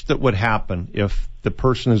worst that would happen if the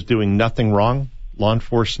person is doing nothing wrong, law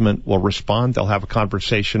enforcement will respond. They'll have a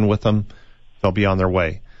conversation with them. They'll be on their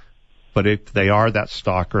way. But if they are that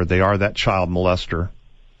stalker, they are that child molester,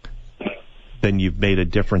 then you've made a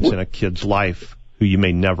difference in a kid's life who you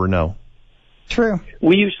may never know. True.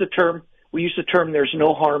 We use the term there's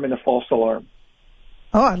no harm in a false alarm.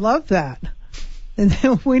 Oh, I love that.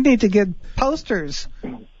 And we need to get posters.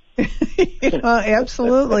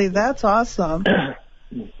 Absolutely. That's awesome.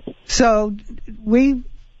 So we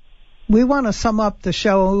want to sum up the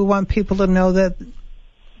show. We want people to know that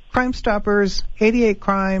Crime Stoppers, 88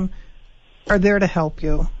 Crime, are there to help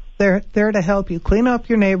you. They're there to help you clean up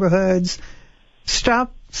your neighborhoods,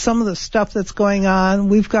 stop some of the stuff that's going on.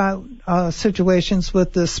 We've got situations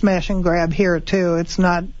with the smash and grab here too. It's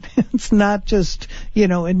not just,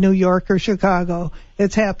 in New York or Chicago.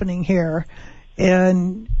 It's happening here.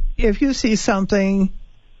 And if you see something,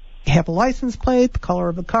 you have a license plate, the color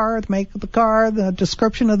of the car, the make of the car, the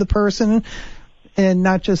description of the person, and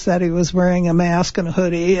not just that he was wearing a mask and a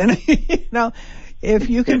hoodie. And, if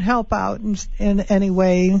you can help out in any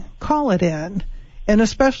way, call it in. And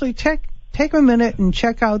especially take a minute and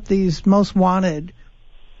check out these most wanted.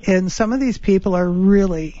 And some of these people are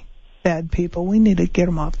really bad people. We need to get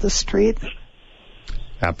them off the street.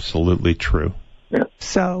 Absolutely true.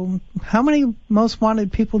 So how many most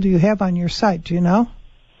wanted people do you have on your site? Do you know?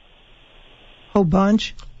 Whole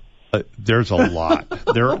bunch? There's a lot.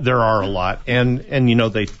 There are a lot. And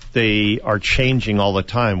they are changing all the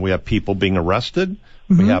time. We have people being arrested.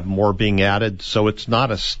 Mm-hmm. We have more being added. So it's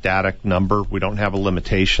not a static number. We don't have a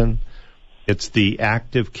limitation. It's the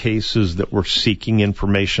active cases that we're seeking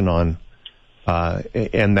information on.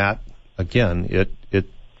 And that, again, it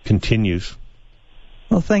continues.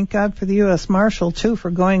 Well, thank God for the U.S. Marshal, too, for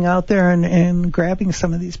going out there and grabbing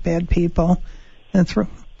some of these bad people and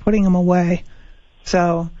putting them away.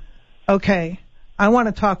 So, okay, I want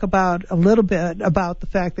to talk about a little bit about the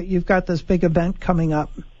fact that you've got this big event coming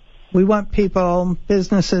up. We want people,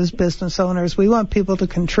 businesses, business owners, we want people to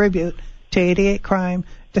contribute to 88 Crime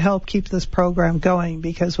to help keep this program going,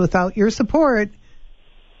 because without your support,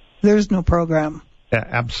 there's no program.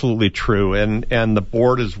 Absolutely true. And the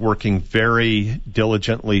board is working very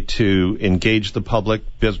diligently to engage the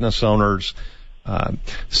public, business owners.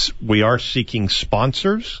 We are seeking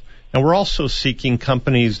sponsors, and we're also seeking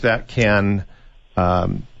companies that can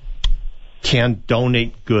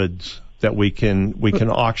donate goods that we can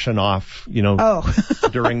auction off,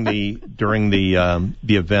 during the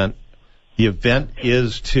event. The event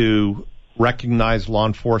is to recognize law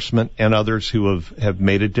enforcement and others who have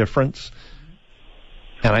made a difference.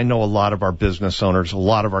 And I know a lot of our business owners, a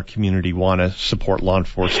lot of our community want to support law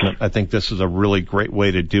enforcement. I think this is a really great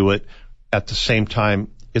way to do it. At the same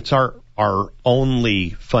time, it's our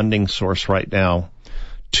only funding source right now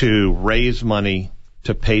to raise money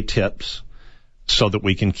to pay tips so that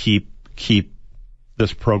we can keep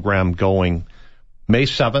this program going. May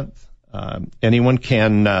 7th, anyone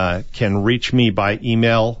can reach me by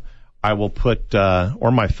email. I will put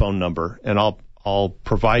or my phone number, and I'll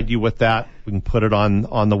provide you with that. We can put it on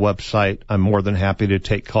the website. I'm more than happy to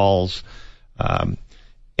take calls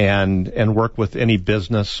and work with any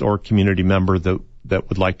business or community member that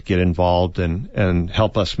would like to get involved and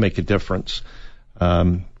help us make a difference.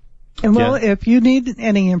 If you need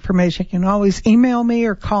any information, you can always email me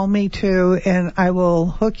or call me too, and I will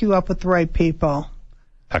hook you up with the right people.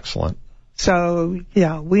 Excellent. So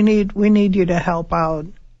yeah, we need you to help out.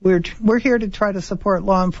 We're here to try to support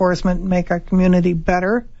law enforcement and make our community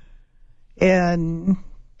better. And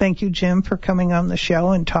thank you, Jim, for coming on the show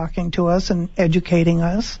and talking to us and educating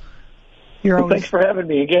us. Thanks for having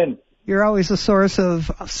me again. You're always a source of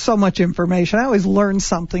so much information. I always learn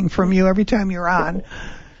something from you every time you're on.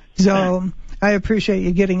 So I appreciate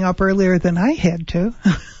you getting up earlier than I had to.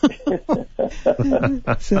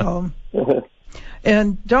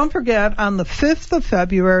 And don't forget, on the 5th of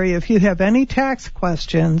February, if you have any tax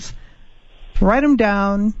questions, write them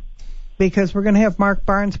down, because we're going to have Mark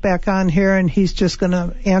Barnes back on here, and he's just going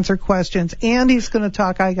to answer questions. And he's going to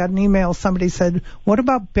talk. I got an email. Somebody said, what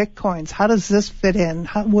about Bitcoins? How does this fit in?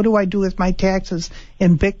 What do I do with my taxes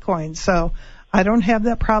in Bitcoin? So I don't have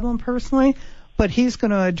that problem personally, but he's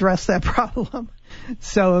going to address that problem.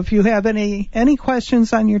 So if you have any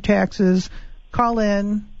questions on your taxes, call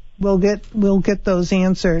in. We'll get those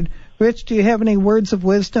answered. Rich, do you have any words of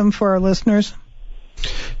wisdom for our listeners?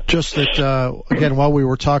 Just that, again, while we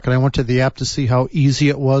were talking, I went to the app to see how easy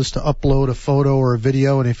it was to upload a photo or a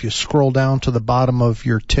video, and if you scroll down to the bottom of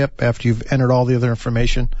your tip after you've entered all the other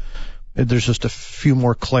information, there's just a few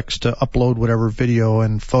more clicks to upload whatever video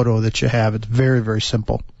and photo that you have. It's very, very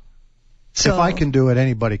simple. So, if I can do it,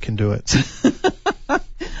 anybody can do it.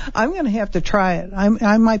 I'm going to have to try it.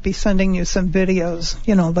 I might be sending you some videos,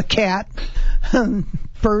 the cat,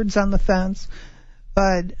 birds on the fence.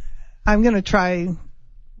 But I'm going to try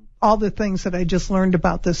all the things that I just learned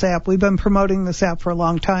about this app. We've been promoting this app for a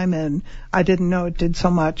long time, and I didn't know it did so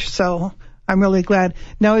much. So I'm really glad.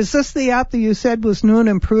 Now, is this the app that you said was new and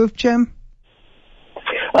improved, Jim?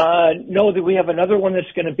 No, we have another one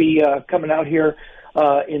that's going to be coming out here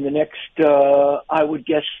in the next, I would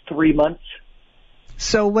guess, 3 months.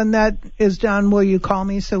 So when that is done, will you call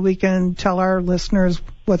me so we can tell our listeners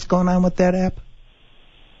what's going on with that app?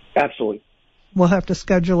 Absolutely. We'll have to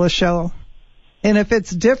schedule a show. And if it's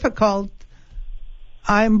difficult,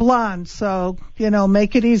 I'm blonde, so,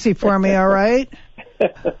 make it easy for me, all right?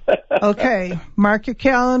 Okay, mark your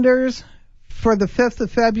calendars. For the 5th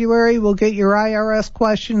of February, we'll get your IRS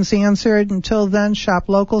questions answered. Until then, shop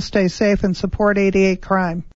local, stay safe, and support 88 Crime.